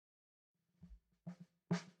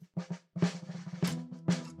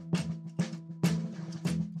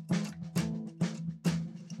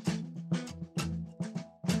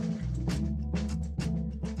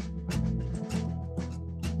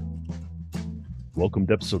Welcome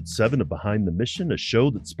to episode 7 of Behind the Mission, a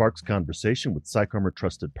show that sparks conversation with PsychArmor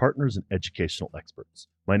trusted partners and educational experts.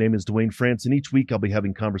 My name is Dwayne France, and each week I'll be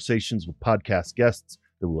having conversations with podcast guests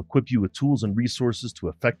that will equip you with tools and resources to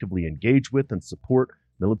effectively engage with and support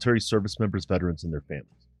military service members, veterans, and their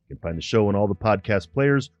families. You can find the show on all the podcast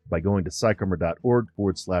players by going to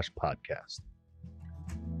psycharmor.org/podcast.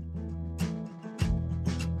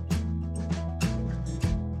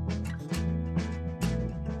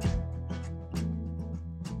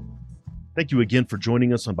 Thank you again for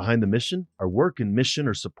joining us on Behind the Mission. Our work and mission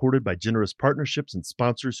are supported by generous partnerships and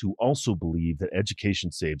sponsors who also believe that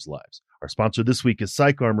education saves lives. Our sponsor this week is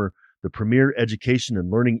PsychArmor, the premier education and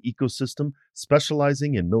learning ecosystem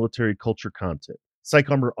specializing in military culture content.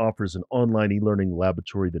 PsychArmor offers an online e-learning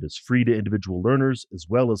laboratory that is free to individual learners as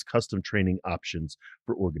well as custom training options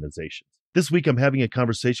for organizations. This week, I'm having a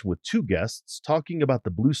conversation with two guests talking about the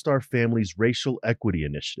Blue Star Family's Racial Equity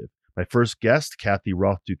Initiative. My first guest, Kathy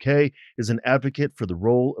Roth-Duquet, is an advocate for the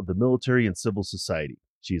role of the military in civil society.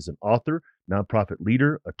 She is an author, nonprofit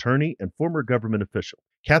leader, attorney, and former government official.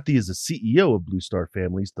 Kathy is the CEO of Blue Star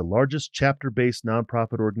Families, the largest chapter-based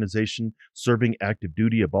nonprofit organization serving active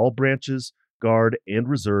duty of all branches, Guard, and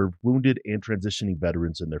Reserve, wounded and transitioning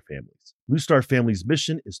veterans and their families. Blue Star Families'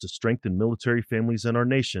 mission is to strengthen military families in our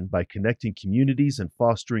nation by connecting communities and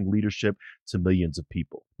fostering leadership to millions of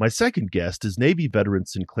people. My second guest is Navy veteran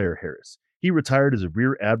Sinclair Harris. He retired as a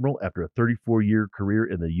Rear Admiral after a 34-year career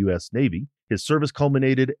in the U.S. Navy. His service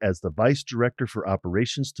culminated as the Vice Director for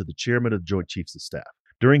Operations to the Chairman of the Joint Chiefs of Staff.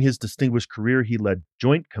 During his distinguished career, he led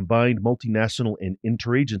joint, combined, multinational, and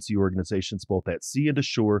interagency organizations both at sea and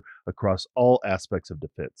ashore across all aspects of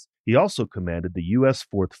defense. He also commanded the U.S.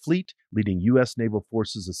 Fourth Fleet, leading U.S. naval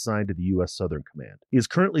forces assigned to the U.S. Southern Command. He is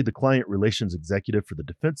currently the Client Relations Executive for the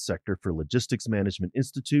Defense Sector for Logistics Management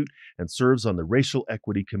Institute and serves on the Racial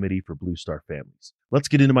Equity Committee for Blue Star Families. Let's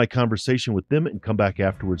get into my conversation with them and come back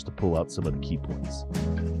afterwards to pull out some of the key points.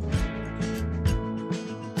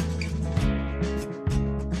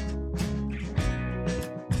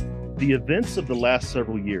 The events of the last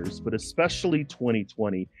several years, but especially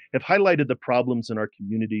 2020, have highlighted the problems in our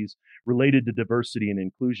communities related to diversity and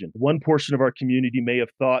inclusion. One portion of our community may have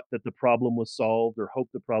thought that the problem was solved or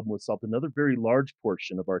hoped the problem was solved. Another very large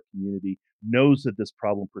portion of our community knows that this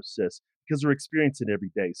problem persists because they're experiencing it every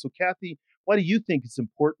day. So, Kathy, why do you think it's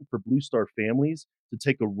important for Blue Star Families to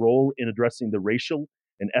take a role in addressing the racial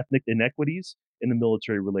and ethnic inequities in the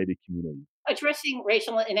military-related community? Addressing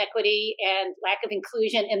racial inequity and lack of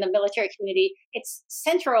inclusion in the military community, it's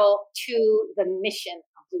central to the mission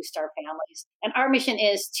of Blue Star Families. And our mission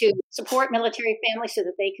is to support military families so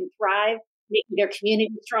that they can thrive, making their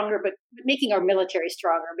community stronger, but making our military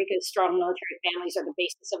stronger, because strong military families are the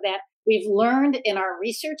basis of that. We've learned in our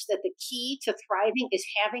research that the key to thriving is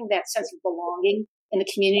having that sense of belonging in the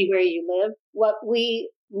community where you live. What we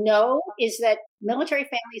know is that military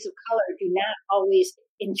families of color do not always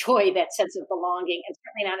enjoy that sense of belonging, and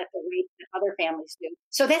certainly not at the rate that other families do.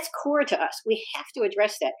 So that's core to us. We have to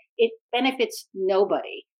address that. It benefits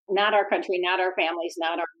nobody, not our country, not our families,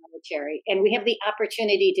 not our military. And we have the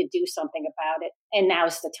opportunity to do something about it. And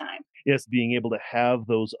now's the time. Yes, being able to have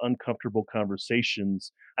those uncomfortable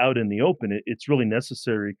conversations out in the open, it's really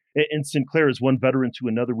necessary. And Sinclair, is one veteran to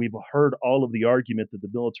another, we've heard all of the argument that the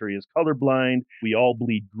military is colorblind, we all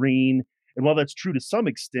bleed green. And while that's true to some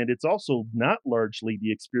extent, it's also not largely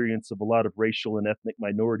the experience of a lot of racial and ethnic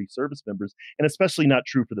minority service members, and especially not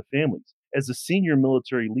true for the families. As a senior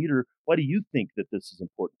military leader, why do you think that this is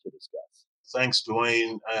important to discuss? Thanks,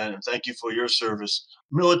 Dwayne, and thank you for your service.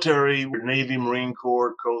 Military, Navy, Marine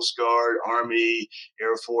Corps, Coast Guard, Army,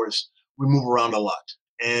 Air Force, we move around a lot.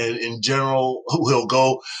 And in general, we'll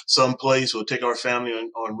go someplace, we'll take our family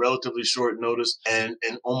on relatively short notice and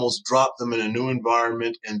almost drop them in a new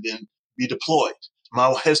environment and then be deployed.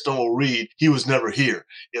 My headstone will read, "He was never here,"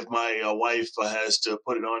 if my wife has to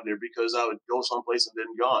put it on there, because I would go someplace and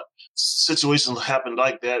then gone. Situations happened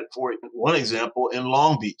like that. For one example, in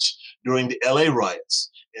Long Beach during the LA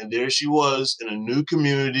riots. And there she was in a new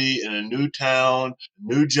community, in a new town,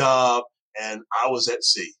 new job, and I was at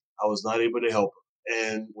sea. I was not able to help her.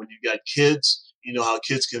 And when you got kids, you know how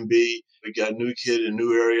kids can be. We got a new kid in a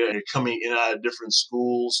new area, and they're coming in and out of different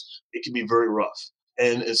schools. It can be very rough.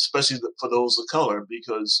 And especially for those of color,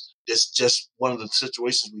 because it's just one of the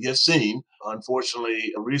situations we have seen.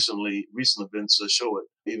 Unfortunately, recent events show it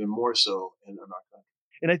even more so in our country.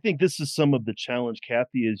 And I think this is some of the challenge,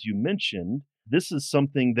 Kathy, as you mentioned. This is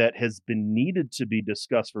something that has been needed to be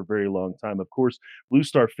discussed for a very long time. Of course, Blue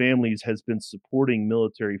Star Families has been supporting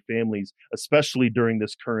military families, especially during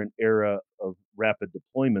this current era of rapid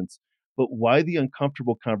deployments. but why the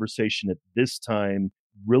uncomfortable conversation at this time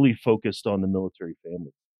really focused on the military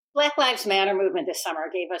family? Black Lives Matter movement this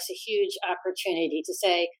summer gave us a huge opportunity to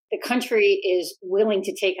say the country is willing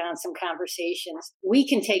to take on some conversations. We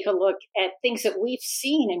can take a look at things that we've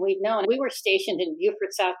seen and we've known. We were stationed in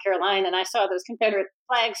Beaufort, South Carolina, and I saw those Confederate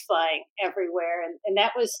flags flying everywhere. And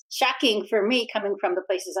that was shocking for me coming from the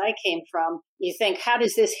places I came from. You think, how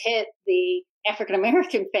does this hit the African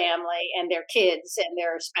American family and their kids and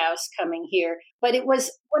their spouse coming here? But it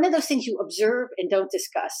was one of those things you observe and don't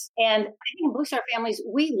discuss. And I think in Blue Star Families,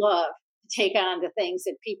 we love to take on the things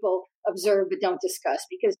that people observe but don't discuss,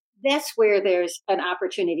 because that's where there's an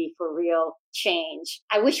opportunity for real change.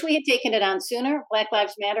 I wish we had taken it on sooner. Black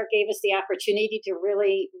Lives Matter gave us the opportunity to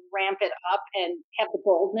really ramp it up and have the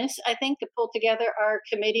boldness, I think, to pull together our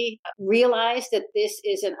committee, realize that this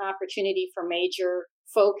is an opportunity for major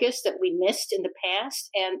focus that we missed in the past,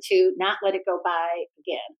 and to not let it go by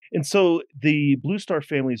again. And so the Blue Star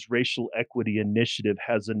Families Racial Equity Initiative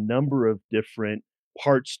has a number of different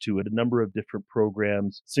parts to it, a number of different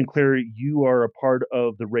programs. Sinclair, you are a part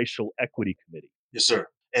of the Racial Equity Committee. Yes, sir.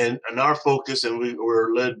 And our focus, and we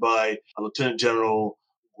were led by Lieutenant General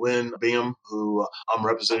Gwen Bingham, who I'm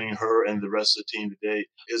representing her and the rest of the team today,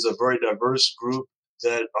 is a very diverse group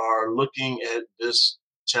that are looking at this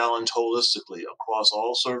challenge holistically across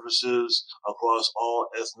all services, across all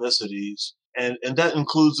ethnicities. And that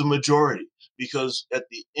includes the majority, because at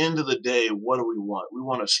the end of the day, what do we want? We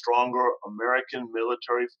want a stronger American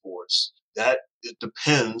military force that it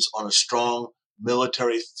depends on a strong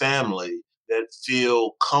military family that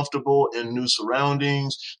feel comfortable in new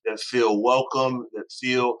surroundings, that feel welcome, that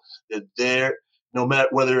feel that they're, no matter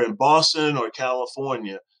whether they're in Boston or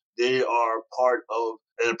California, they are part of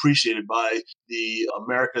and appreciated by the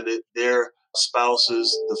America that their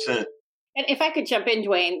spouses defend. And if I could jump in,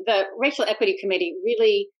 Dwayne, the Racial Equity Committee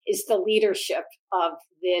really is the leadership of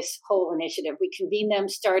this whole initiative. We convened them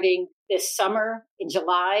starting this summer in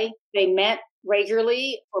July. They met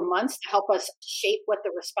regularly for months to help us shape what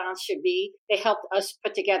the response should be. They helped us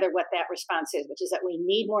put together what that response is, which is that we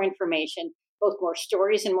need more information, both more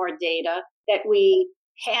stories and more data, that we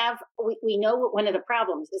know what one of the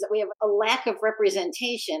problems is, that we have a lack of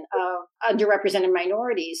representation of underrepresented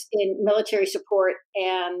minorities in military support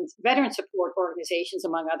and veteran support organizations,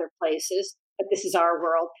 among other places. But this is our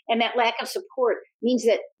world. And that lack of support means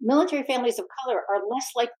that military families of color are less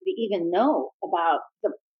likely to even know about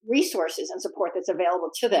the resources and support that's available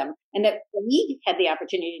to them. And that we had the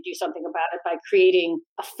opportunity to do something about it by creating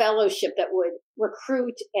a fellowship that would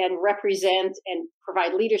recruit and represent and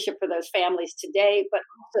provide leadership for those families today, but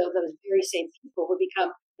also those very same people who become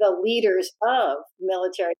the leaders of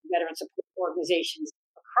military and veteran support organizations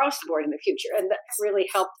across the board in the future. And that really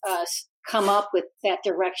helped us come up with that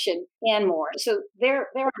direction and more. So they're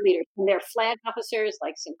our leaders, and they're flag officers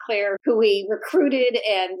like Sinclair, who we recruited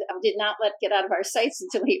and did not let get out of our sights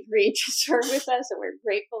until he agreed to serve with us. And we're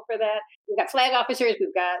grateful for that. We've got flag officers,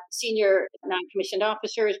 we've got senior non-commissioned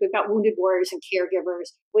officers, we've got wounded warriors and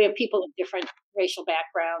caregivers. We have people of different racial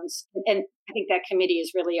backgrounds. And I think that committee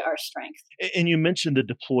is really our strength. And you mentioned the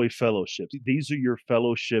Deploy Fellowships. These are your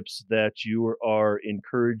fellowships that you are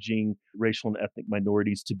encouraging racial and ethnic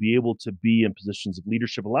minorities to be able to be in positions of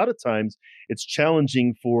leadership. A lot of times it's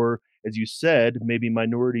challenging for, as you said, maybe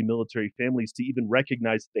minority military families to even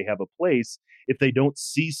recognize that they have a place if they don't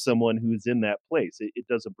see someone who's in that place. It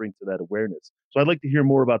doesn't bring to that awareness. So I'd like to hear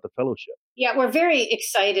more about the fellowship. Yeah, we're very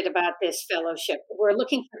excited about this fellowship. We're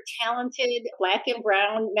looking for talented Black and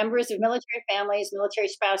Brown members of military families, military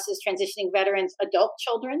spouses, transitioning veterans, adult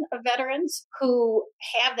children of veterans who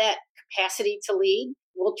have that capacity to lead.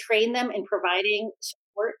 We'll train them in providing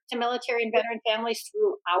support to military and veteran families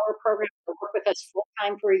through our program. They'll work with us full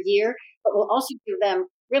time for a year, but we'll also give them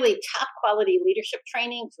really top quality leadership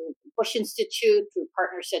training through the Bush Institute, through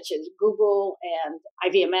partners such as Google and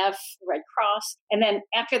IVMF, Red Cross. And then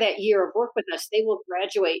after that year of work with us, they will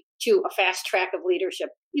graduate to a fast track of leadership,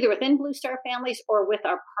 either within Blue Star Families or with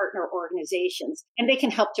our partner organizations. And they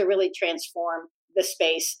can help to really transform the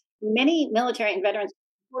space. Many military and veteran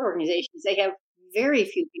support organizations, they have very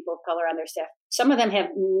few people of color on their staff. Some of them have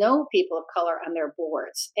no people of color on their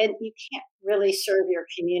boards. And you can't really serve your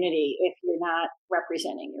community if you're not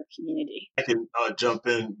representing your community. I can jump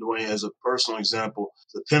in, Dwayne, as a personal example.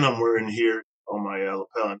 The pin I'm wearing here on my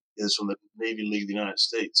lapel is from the Navy League of the United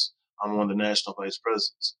States. I'm one of the national vice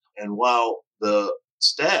presidents. And while the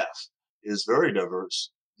staff is very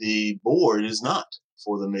diverse, the board is not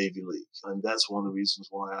for the Navy League. And that's one of the reasons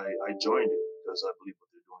why I joined it, because I believe what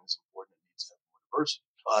they're doing is important. It needs to have more diversity.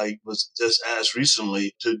 I was just asked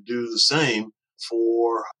recently to do the same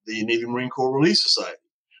for the Navy Marine Corps Relief Society.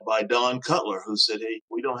 by Don Cutler, who said, hey,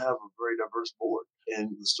 we don't have a very diverse board. And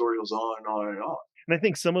the story goes on and on and on. And I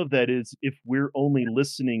think some of that is if we're only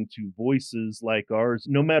listening to voices like ours,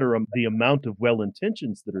 no matter the amount of well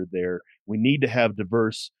intentions that are there, we need to have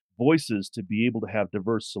diverse voices to be able to have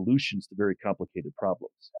diverse solutions to very complicated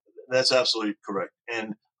problems. That's absolutely correct.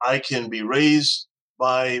 And I can be raised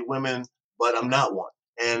by women, but I'm not one.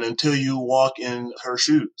 And until you walk in her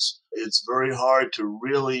shoes, it's very hard to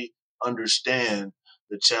really understand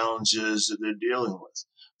the challenges that they're dealing with.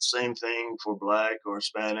 Same thing for Black or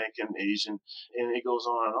Hispanic and Asian, and it goes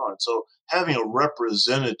on and on. So having a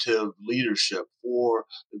representative leadership for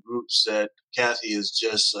the groups that Kathy has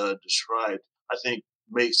just described, I think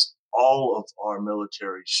makes all of our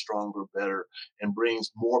military stronger, better, and brings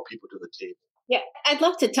more people to the table. Yeah, I'd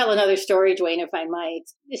love to tell another story, Dwayne, if I might.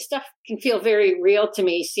 This stuff can feel very real to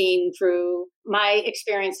me, seen through my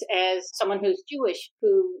experience as someone who's Jewish,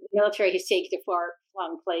 who the military has taken to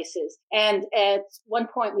far-flung places. And at one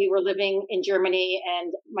point, we were living in Germany,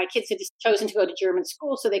 and my kids had chosen to go to German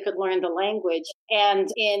school so they could learn the language. And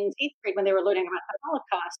in 8th grade, when they were learning about the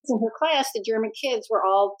Holocaust, in her class, the German kids were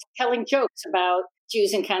all telling jokes about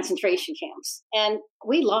Jews in concentration camps. And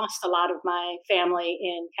we lost a lot of my family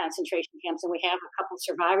in concentration camps, and we have a couple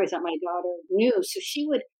survivors that my daughter knew. So she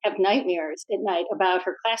would have nightmares at night about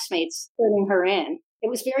her classmates turning her in. It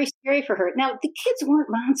was very scary for her. Now, the kids weren't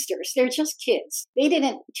monsters. They're just kids.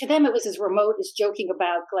 To them, it was as remote as joking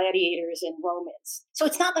about gladiators and Romans. So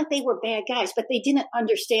it's not like they were bad guys, but they didn't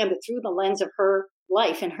understand that through the lens of her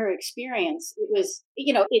life and her experience, it was,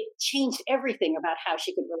 it changed everything about how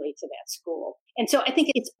she could relate to that school. And so I think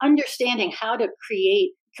it's understanding how to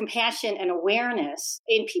create compassion and awareness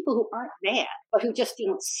in people who aren't bad, but who just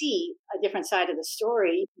don't see a different side of the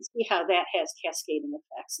story. You can see how that has cascading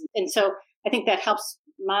effects. And so I think that helps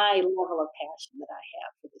my level of passion that I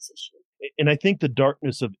have for this issue. And I think the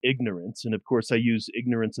darkness of ignorance, and of course I use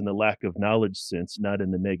ignorance in the lack of knowledge sense, not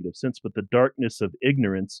in the negative sense, but the darkness of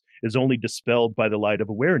ignorance is only dispelled by the light of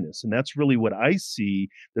awareness. And that's really what I see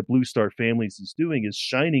that Blue Star Families is doing, is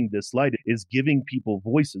shining this light, is giving people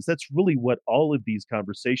voices. That's really what all of these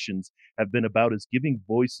conversations have been about, is giving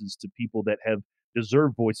voices to people that have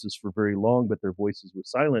deserved voices for very long, but their voices were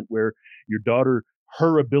silent, where your daughter,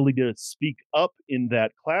 her ability to speak up in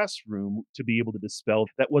that classroom to be able to dispel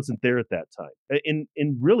that wasn't there at that time.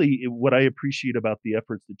 And really what I appreciate about the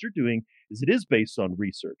efforts that you're doing is it is based on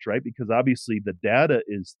research, right? Because obviously the data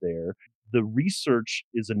is there. The research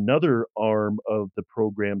is another arm of the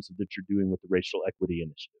programs that you're doing with the Racial Equity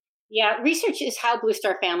Initiative. Yeah, research is how Blue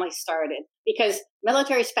Star Family started, because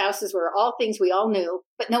military spouses were all things we all knew,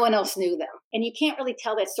 but no one else knew them. And you can't really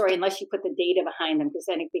tell that story unless you put the data behind them, because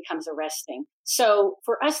then it becomes arresting. So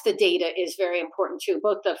for us, the data is very important too,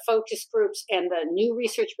 both the focus groups and the new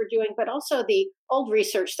research we're doing, but also the old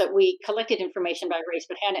research that we collected information by race,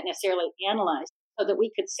 but hadn't necessarily analyzed, so that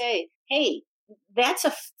we could say, hey, that's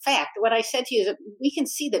a fact. What I said to you is that we can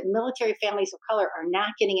see that military families of color are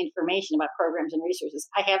not getting information about programs and resources.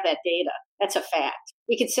 I have that data. That's a fact.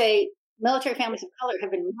 We could say military families of color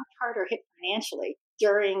have been much harder hit financially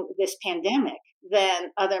during this pandemic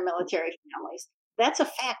than other military families. That's a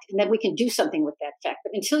fact. And then we can do something with that fact.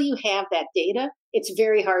 But until you have that data, it's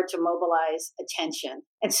very hard to mobilize attention.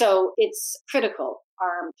 And so it's critical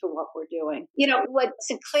arm to what we're doing. What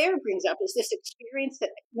Sinclair brings up is this experience that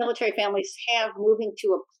military families have moving to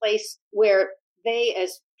a place where they,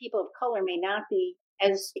 as people of color, may not be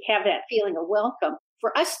have that feeling of welcome.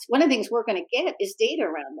 For us, one of the things we're going to get is data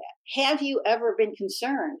around that. Have you ever been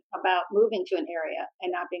concerned about moving to an area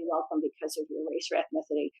and not being welcome because of your race or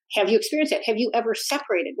ethnicity? Have you experienced that? Have you ever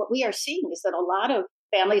separated? What we are seeing is that a lot of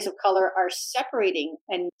families of color are separating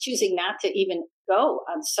and choosing not to even go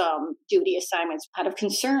on some duty assignments out of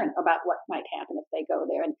concern about what might happen if they go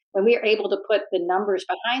there. And when we are able to put the numbers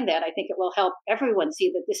behind that, I think it will help everyone see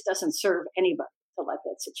that this doesn't serve anybody to let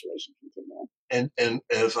that situation continue. And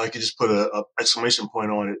if I could just put a exclamation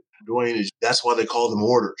point on it, Dwayne, that's why they call them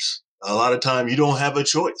orders. A lot of time you don't have a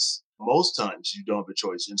choice. Most times you don't have a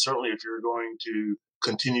choice. And certainly if you're going to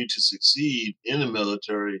continue to succeed in the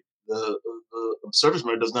military, the service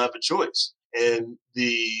member does not have a choice. And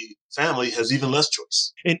the family has even less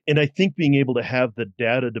choice. And I think being able to have the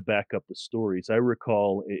data to back up the stories. I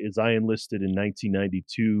recall as I enlisted in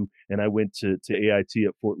 1992 and I went to AIT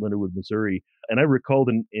at Fort Leonard Wood, Missouri. And I recalled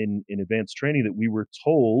in advanced training that we were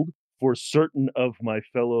told for certain of my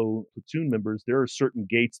fellow platoon members, there are certain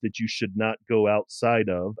gates that you should not go outside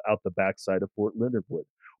of, out the backside of Fort Leonard Wood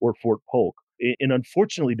or Fort Polk. And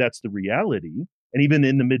unfortunately, that's the reality. And even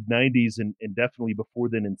in the mid 90s and definitely before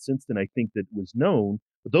then and since then, I think that was known.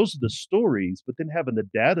 But those are the stories. But then having the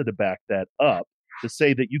data to back that up to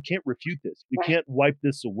say that you can't refute this. You can't wipe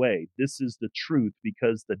this away. This is the truth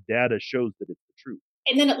because the data shows that it's the truth.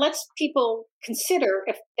 And then it lets people consider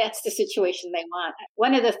if that's the situation they want.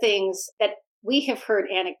 One of the things that we have heard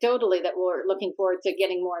anecdotally that we're looking forward to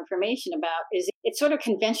getting more information about is it's sort of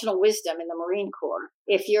conventional wisdom in the Marine Corps.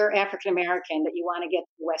 If you're African American, that you want to get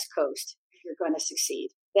to the West Coast if you're going to succeed,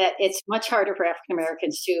 that it's much harder for African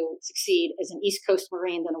Americans to succeed as an East Coast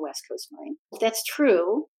Marine than a West Coast Marine. If that's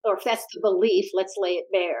true, or if that's the belief, let's lay it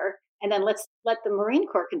bare. And then let's let the Marine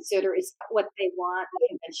Corps consider is what they want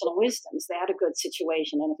in conventional wisdom. Is that a good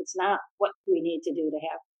situation? And if it's not, what do we need to do to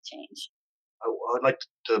have change? I'd like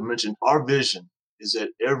to mention our vision is that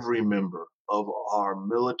every member of our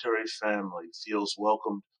military family feels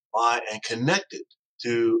welcomed by and connected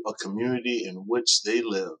to a community in which they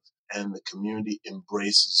live, and the community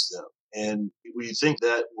embraces them. And we think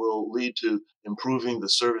that will lead to improving the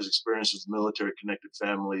service experience of military connected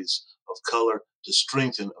families of color to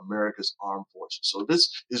strengthen America's armed forces. So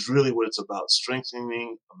this is really what it's about,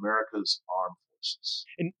 strengthening America's armed forces.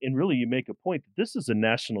 And really, you make a point that this is a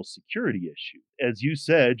national security issue. As you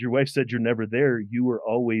said, your wife said you're never there. You were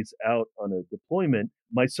always out on a deployment.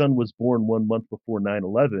 My son was born 1 month before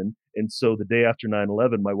 9/11. And so the day after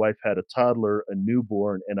 9/11, my wife had a toddler, a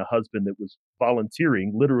newborn, and a husband that was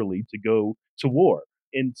volunteering literally to go to war.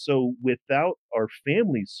 And so without our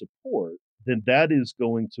family's support, then that is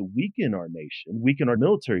going to weaken our nation, weaken our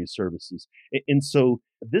military services. And so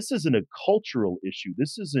this isn't a cultural issue.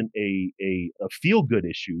 This isn't a feel-good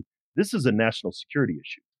issue. This is a national security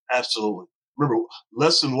issue. Absolutely. Remember,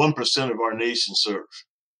 less than 1% of our nation serve.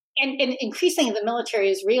 And increasingly, the military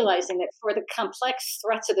is realizing that for the complex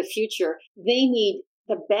threats of the future, they need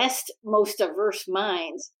the best, most diverse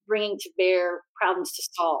minds bringing to bear problems to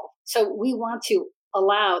solve. So we want to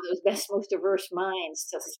allow those best, most diverse minds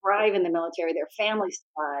to thrive in the military, their families to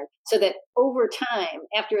thrive, so that over time,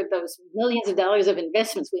 after those millions of dollars of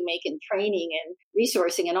investments we make in training and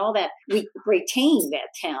resourcing and all that, we retain that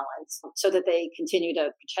talent so that they continue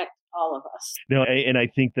to protect all of us. No, and I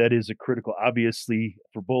think that is a critical, obviously,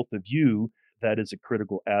 for both of you, that is a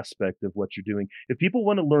critical aspect of what you're doing. If people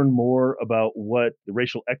want to learn more about what the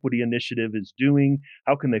Racial Equity Initiative is doing,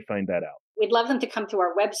 how can they find that out? We'd love them to come to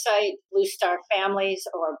our website, Blue Star Families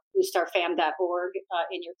or bluestarfam.org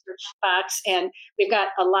in your search box. And we've got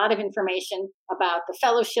a lot of information about the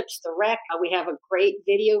fellowships, the rec. We have a great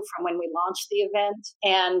video from when we launched the event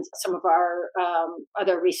and some of our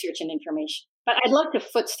other research and information. But I'd love to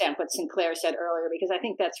footstamp what Sinclair said earlier, because I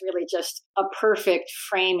think that's really just a perfect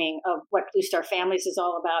framing of what Blue Star Families is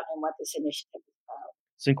all about and what this initiative is about.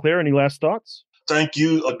 Sinclair, any last thoughts? Thank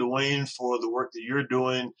you, Dwayne, for the work that you're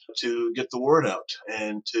doing to get the word out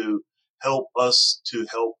and to help us to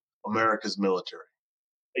help America's military.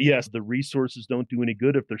 Yes, the resources don't do any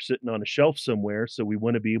good if they're sitting on a shelf somewhere, so we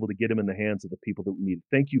want to be able to get them in the hands of the people that we need.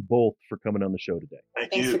 Thank you both for coming on the show today.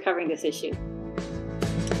 Thanks for covering this issue.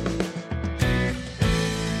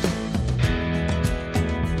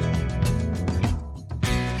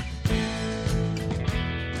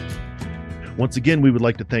 Once again, we would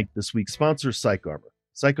like to thank this week's sponsor, PsychArmor.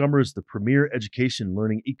 PsychArmor is the premier education and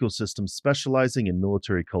learning ecosystem specializing in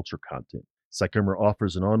military culture content. PsychArmor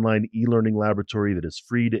offers an online e-learning laboratory that is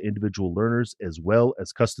free to individual learners as well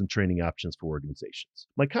as custom training options for organizations.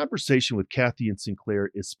 My conversation with Kathy and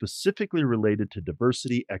Sinclair is specifically related to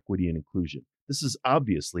diversity, equity, and inclusion. This is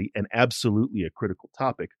obviously and absolutely a critical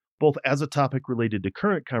topic, both as a topic related to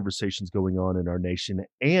current conversations going on in our nation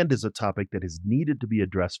and as a topic that has needed to be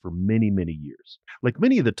addressed for many, many years. Like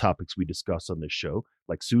many of the topics we discuss on this show,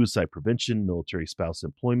 like suicide prevention, military spouse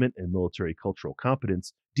employment, and military cultural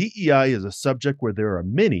competence, DEI is a subject where there are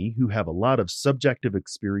many who have a lot of subjective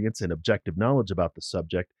experience and objective knowledge about the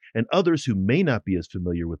subject, and others who may not be as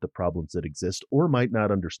familiar with the problems that exist or might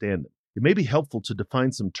not understand them. It may be helpful to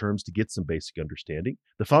define some terms to get some basic understanding.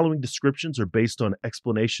 The following descriptions are based on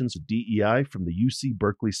explanations of DEI from the UC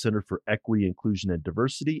Berkeley Center for Equity, Inclusion, and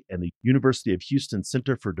Diversity and the University of Houston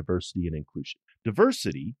Center for Diversity and Inclusion.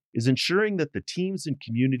 Diversity is ensuring that the teams and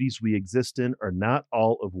communities we exist in are not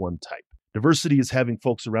all of one type. Diversity is having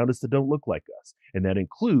folks around us that don't look like us, and that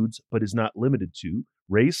includes, but is not limited to,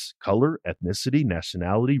 race, color, ethnicity,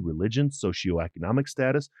 nationality, religion, socioeconomic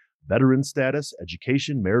status, veteran status,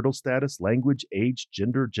 education, marital status, language, age,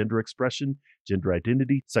 gender, gender expression, gender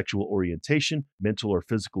identity, sexual orientation, mental or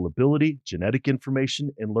physical ability, genetic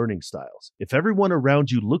information, and learning styles. If everyone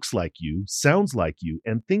around you looks like you, sounds like you,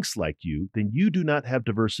 and thinks like you, then you do not have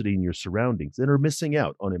diversity in your surroundings and are missing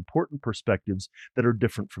out on important perspectives that are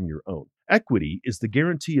different from your own. Equity is the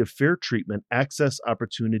guarantee of fair treatment, access,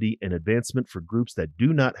 opportunity, and advancement for groups that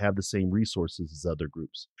do not have the same resources as other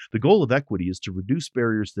groups. The goal of equity is to reduce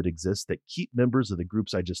barriers that exist that keep members of the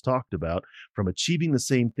groups I just talked about from achieving the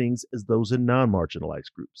same things as those in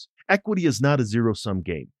non-marginalized groups. Equity is not a zero-sum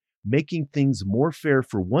game. Making things more fair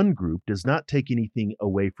for one group does not take anything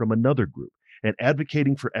away from another group. And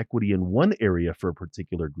advocating for equity in one area for a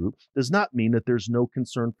particular group does not mean that there's no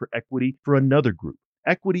concern for equity for another group.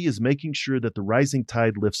 Equity is making sure that the rising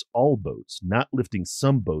tide lifts all boats, not lifting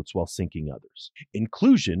some boats while sinking others.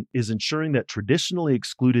 Inclusion is ensuring that traditionally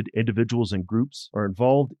excluded individuals and groups are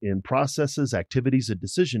involved in processes, activities, and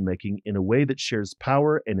decision-making in a way that shares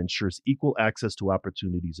power and ensures equal access to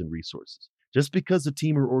opportunities and resources. Just because a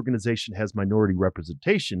team or organization has minority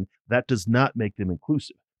representation, that does not make them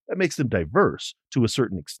inclusive. That makes them diverse to a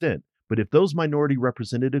certain extent. But if those minority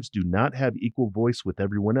representatives do not have equal voice with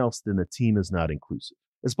everyone else, then the team is not inclusive.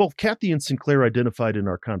 As both Kathy and Sinclair identified in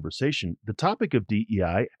our conversation, the topic of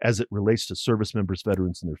DEI, as it relates to service members,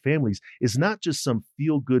 veterans, and their families, is not just some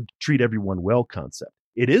feel-good, treat everyone well concept.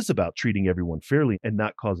 It is about treating everyone fairly and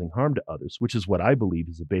not causing harm to others, which is what I believe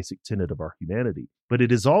is a basic tenet of our humanity. But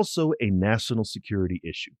it is also a national security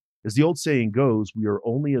issue. As the old saying goes, we are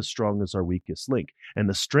only as strong as our weakest link, and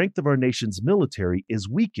the strength of our nation's military is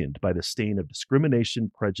weakened by the stain of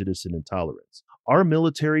discrimination, prejudice, and intolerance. Our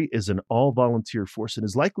military is an all-volunteer force and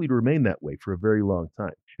is likely to remain that way for a very long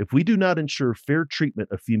time. If we do not ensure fair treatment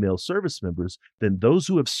of female service members, then those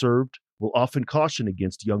who have served will often caution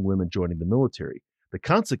against young women joining the military. The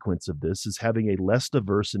consequence of this is having a less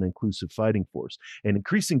diverse and inclusive fighting force and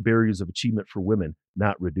increasing barriers of achievement for women,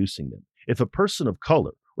 not reducing them. If a person of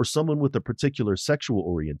color or someone with a particular sexual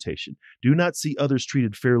orientation do not see others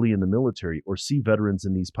treated fairly in the military or see veterans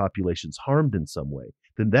in these populations harmed in some way,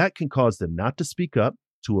 then that can cause them not to speak up,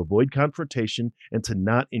 to avoid confrontation, and to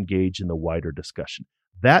not engage in the wider discussion.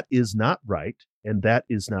 That is not right, and that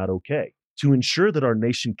is not okay. To ensure that our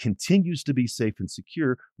nation continues to be safe and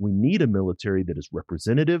secure, we need a military that is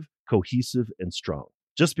representative, cohesive, and strong.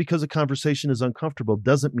 Just because a conversation is uncomfortable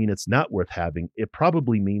doesn't mean it's not worth having. It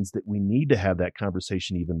probably means that we need to have that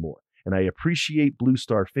conversation even more. And I appreciate Blue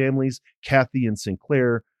Star families, Kathy and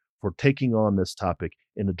Sinclair, for taking on this topic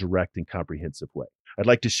in a direct and comprehensive way. I'd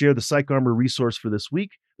like to share the PsychArmor resource for this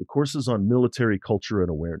week, the courses on military culture and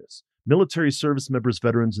awareness. Military service members,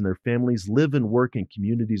 veterans, and their families live and work in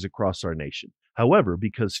communities across our nation. However,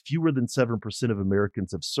 because fewer than 7% of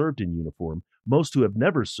Americans have served in uniform, most who have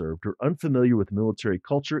never served are unfamiliar with military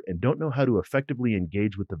culture and don't know how to effectively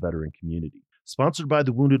engage with the veteran community. Sponsored by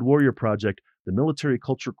the Wounded Warrior Project, the military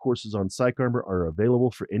culture courses on PsychArmor are available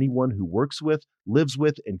for anyone who works with, lives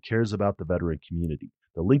with, and cares about the veteran community.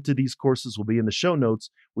 The link to these courses will be in the show notes,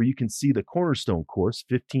 where you can see the Cornerstone course,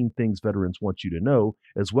 15 Things Veterans Want You to Know,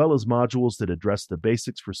 as well as modules that address the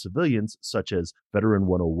basics for civilians, such as Veteran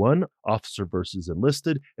 101, Officer versus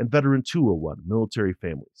Enlisted, and Veteran 201, Military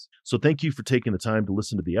Families. So thank you for taking the time to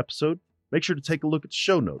listen to the episode. Make sure to take a look at the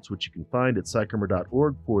show notes, which you can find at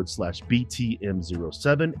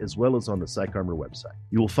psycharmor.org/BTM07, as well as on the PsychArmor website.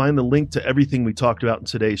 You will find the link to everything we talked about in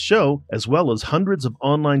today's show, as well as hundreds of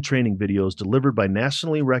online training videos delivered by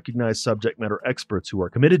nationally recognized subject matter experts who are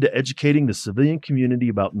committed to educating the civilian community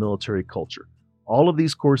about military culture. All of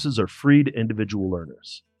these courses are free to individual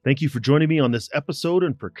learners. Thank you for joining me on this episode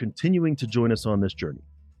and for continuing to join us on this journey.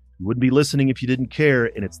 You wouldn't be listening if you didn't care,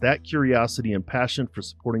 and it's that curiosity and passion for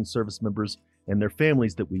supporting service members and their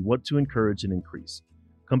families that we want to encourage and increase.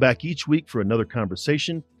 Come back each week for another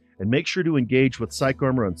conversation, and make sure to engage with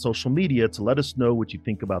PsychArmor on social media to let us know what you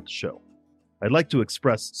think about the show. I'd like to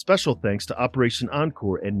express special thanks to Operation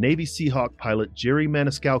Encore and Navy Seahawk pilot Jerry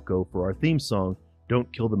Maniscalco for our theme song,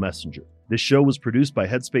 Don't Kill the Messenger. This show was produced by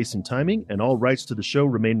Headspace and Timing, and all rights to the show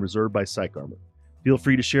remain reserved by PsychArmor. Feel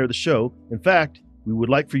free to share the show. In fact, we would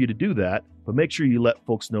like for you to do that, but make sure you let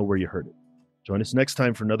folks know where you heard it. Join us next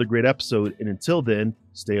time for another great episode, and until then,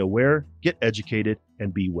 stay aware, get educated,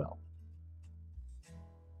 and be well.